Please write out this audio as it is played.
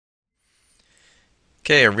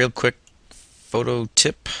Okay, a real quick photo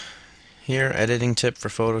tip here, editing tip for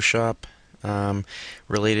Photoshop, um,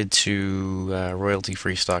 related to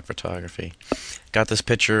royalty-free stock photography. Got this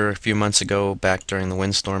picture a few months ago back during the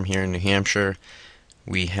windstorm here in New Hampshire.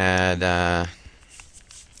 We had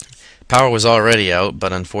power was already out,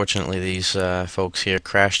 but unfortunately these folks here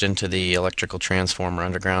crashed into the electrical transformer,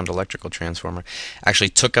 underground electrical transformer. Actually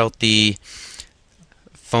took out the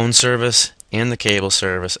phone service and the cable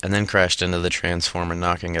service and then crashed into the transformer,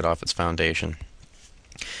 knocking it off its foundation.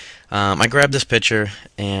 I grabbed this picture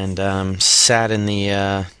and sat in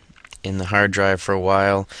the hard drive for a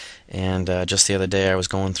while. And just the other day, I was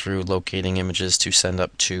going through locating images to send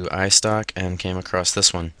up to iStock and came across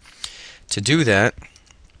this one. To do that,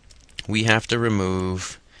 we have to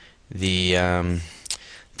remove the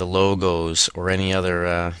logos or any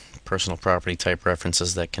other personal property type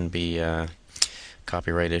references that can be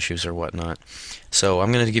copyright issues or whatnot. So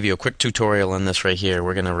I'm going to give you a quick tutorial on this right here.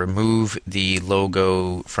 We're going to remove the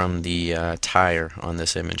logo from the tire on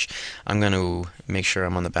this image. I'm going to make sure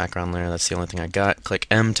I'm on the background layer. That's the only thing I got. Click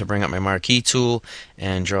M to bring up my marquee tool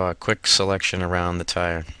and draw a quick selection around the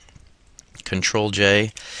tire. Control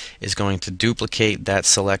J is going to duplicate that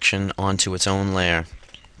selection onto its own layer.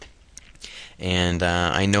 And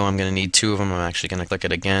I know I'm going to need two of them. I'm actually going to click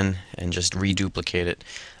it again and just reduplicate it.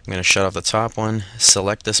 I'm going to shut off the top one,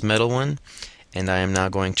 select this middle one, and I am now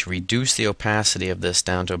going to reduce the opacity of this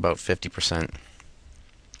down to about 50%.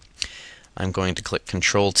 I'm going to click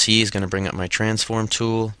Control T, is going to bring up my transform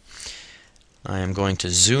tool. I am going to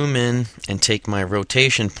zoom in and take my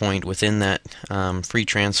rotation point within that free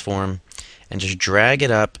transform and just drag it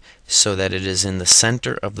up so that it is in the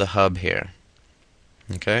center of the hub here.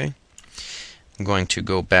 Okay? I'm going to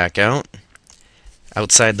go back out.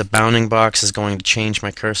 Outside the bounding box is going to change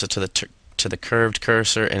my cursor to the curved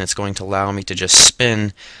cursor, and it's going to allow me to just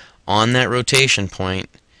spin on that rotation point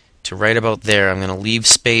to right about there. I'm going to leave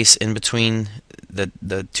space in between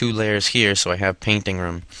the two layers here so I have painting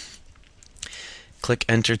room. Click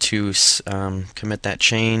Enter to commit that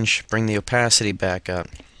change. Bring the opacity back up.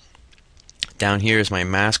 Down here is my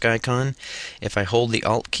mask icon. If I hold the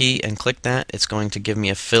Alt key and click that, it's going to give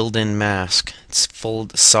me a filled in mask. It's full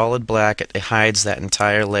solid black. It hides that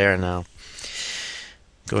entire layer now.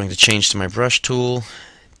 Going to change to my brush tool,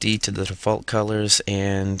 D to the default colors,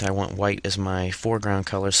 and I want white as my foreground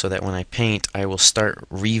color so that when I paint I will start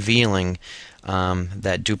revealing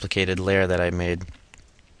that duplicated layer that I made.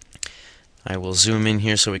 I will zoom in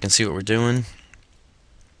here so we can see what we're doing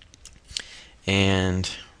and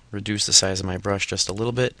reduce the size of my brush just a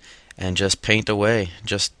little bit and just paint away.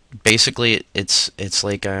 Just basically it's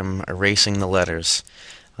like I'm erasing the letters.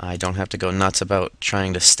 I don't have to go nuts about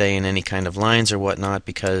trying to stay in any kind of lines or whatnot,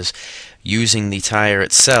 because using the tire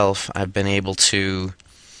itself I've been able to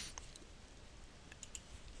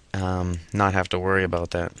not have to worry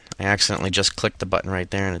about that. I accidentally just clicked the button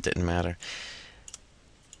right there and it didn't matter.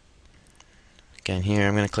 Again, here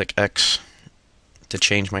I'm going to click X to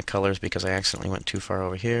change my colors because I accidentally went too far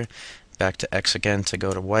over here. Back to X again to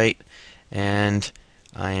go to white, and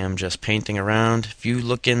I am just painting around. If you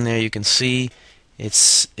look in there, you can see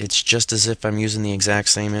it's just as if I'm using the exact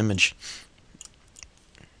same image.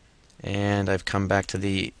 And I've come back to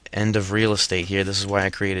the end of real estate here. This is why I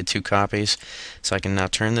created two copies. So I can now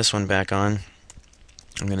turn this one back on.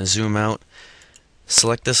 I'm going to zoom out,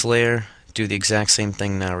 select this layer, do the exact same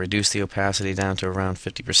thing now. Reduce the opacity down to around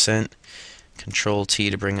 50%. Control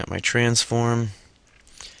T to bring up my transform.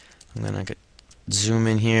 I'm going to zoom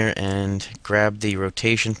in here and grab the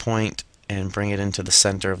rotation point and bring it into the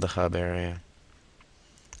center of the hub area.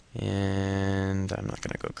 And I'm not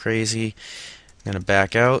going to go crazy. I'm going to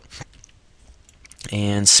back out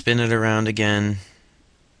and spin it around again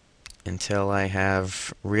until I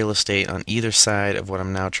have real estate on either side of what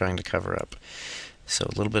I'm now trying to cover up. So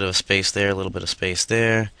a little bit of a space there, a little bit of space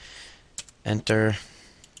there. Enter.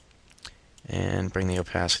 And bring the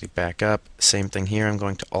opacity back up. Same thing here. I'm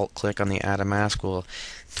going to Alt click on the Add a Mask. We'll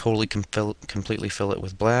totally completely fill it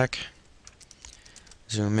with black.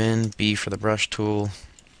 Zoom in, B for the brush tool,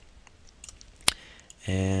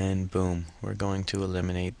 and boom, we're going to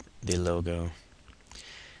eliminate the logo.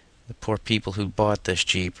 The poor people who bought this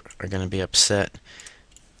Jeep are going to be upset.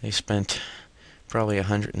 They spent probably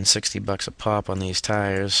 $160 a pop on these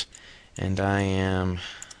tires, and I am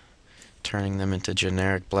turning them into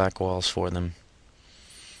generic black walls for them.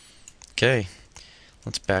 Okay,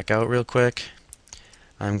 let's back out real quick.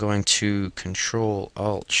 I'm going to Control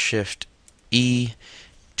Alt Shift E,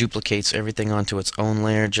 duplicates everything onto its own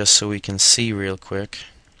layer just so we can see real quick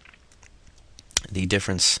the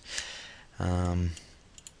difference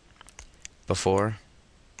before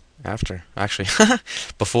after, actually.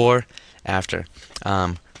 Before, after.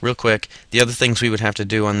 Real quick, the other things we would have to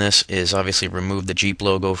do on this is obviously remove the Jeep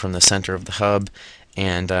logo from the center of the hub,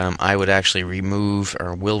 and I would actually remove,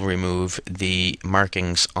 or will remove, the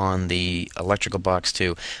markings on the electrical box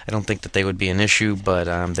too. I don't think that they would be an issue,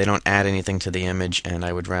 but they don't add anything to the image, and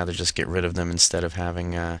I would rather just get rid of them instead of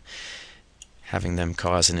having them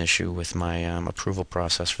cause an issue with my approval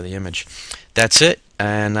process for the image. That's it,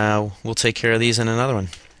 and we'll take care of these in another one.